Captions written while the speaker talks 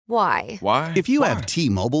Why? Why? If you have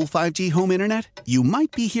T-Mobile 5G home internet, you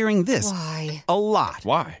might be hearing this Why? a lot.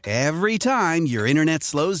 Why? Every time your internet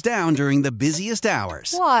slows down during the busiest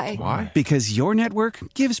hours. Why? Why? Because your network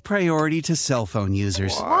gives priority to cell phone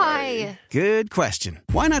users. Why? Good question.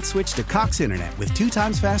 Why not switch to Cox Internet with 2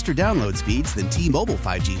 times faster download speeds than T-Mobile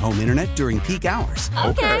 5G home internet during peak hours?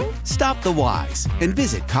 Okay. Stop the whys and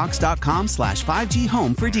visit cox.com/5G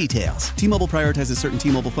home for details. T-Mobile prioritizes certain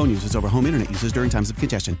T-Mobile phone users over home internet users during times of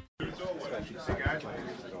congestion.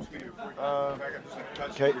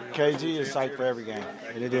 KG is psyched for every game,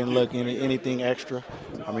 and it didn't look anything extra.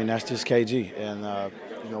 I mean, that's just KG, and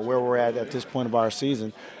where we're at this point of our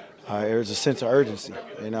season, there's a sense of urgency,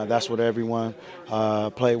 and that's what everyone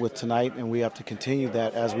played with tonight, and we have to continue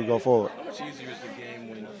that as we go forward. How much easier is the game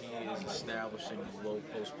when he is establishing his low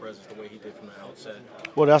post presence the way he did from the outset?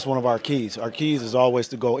 Well, that's one of our keys. Our keys is always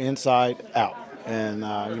to go inside out, and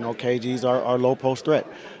KG's our low post threat.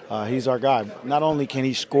 He's our guy. Not only can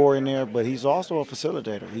he score in there, but he's also a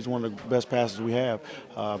facilitator. He's one of the best passers we have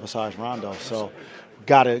besides Rondo. So,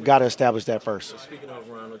 gotta establish that first. So speaking of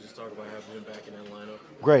Rondo, just talk about having him back in that lineup.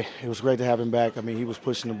 Great. It was great to have him back. I mean, he was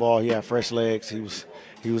pushing the ball. He had fresh legs. He was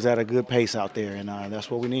at a good pace out there, and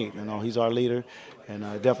that's what we need. He's our leader, and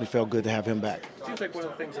it definitely felt good to have him back. It seems like one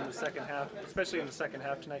of the things in the second half, especially in the second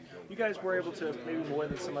half tonight, you guys were able to, maybe more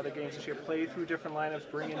than some other games this year, play through different lineups,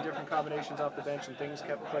 bring in different combinations off the bench, and things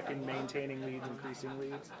kept clicking, maintaining leads, increasing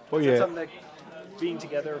leads. Well, Is yeah. that something that being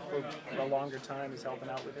together for a longer time is helping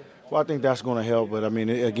out with it? Well, I think that's going to help, but, I mean,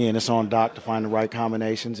 again, it's on Doc to find the right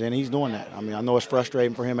combinations, and he's doing that. I mean, I know it's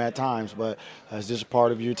frustrating for him at times, but it's just a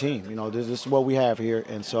part of your team. This is what we have here,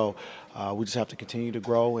 and so we just have to continue to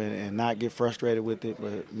grow and not get frustrated with it,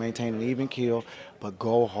 but maintain an even keel, but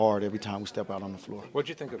go hard every time we step out on the floor. What did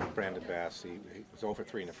you think of Brandon Bass? He was 0 for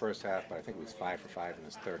 3 in the first half, but I think he was 5 for 5 in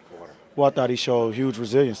his third quarter. Well, I thought he showed huge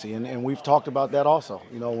resiliency, and we've talked about that also.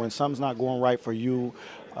 When something's not going right for you,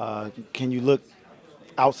 can you look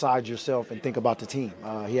outside yourself and think about the team?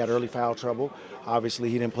 He had early foul trouble. Obviously,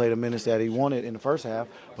 he didn't play the minutes that he wanted in the first half,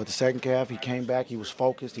 but the second half, he came back, he was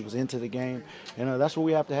focused, he was into the game, and that's what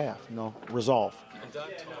we have to have, resolve. And Doc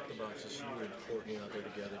talked about just you and Courtney out there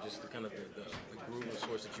together, just the kind of the groove and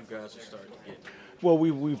source that you guys are starting to get. Well,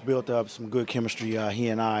 we've built up some good chemistry, he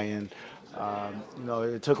and I, and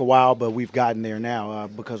it took a while, but we've gotten there now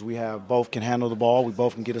because we both can handle the ball, we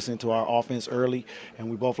both can get us into our offense early, and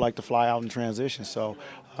we both like to fly out in transition. So,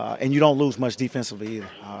 and you don't lose much defensively either.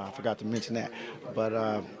 I forgot to mention that, but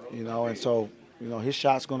and so. His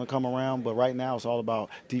shot's going to come around, but right now it's all about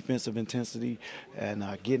defensive intensity and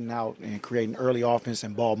getting out and creating early offense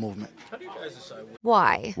and ball movement. How do you guys decide?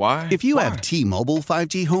 Why? Why? If you have T-Mobile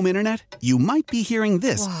 5G home internet, you might be hearing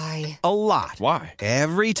this Why? a lot. Why?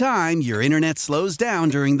 Every time your internet slows down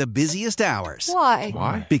during the busiest hours. Why?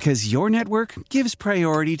 Why? Because your network gives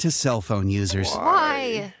priority to cell phone users.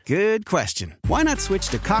 Why? Good question. Why not switch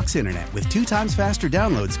to Cox Internet with 2 times faster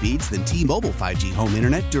download speeds than T-Mobile 5G home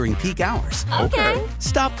internet during peak hours? Okay.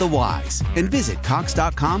 Stop the whys and visit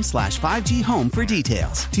cox.com/5G home for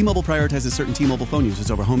details. T-Mobile prioritizes certain T-Mobile phone users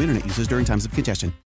over home internet users during times of congestion.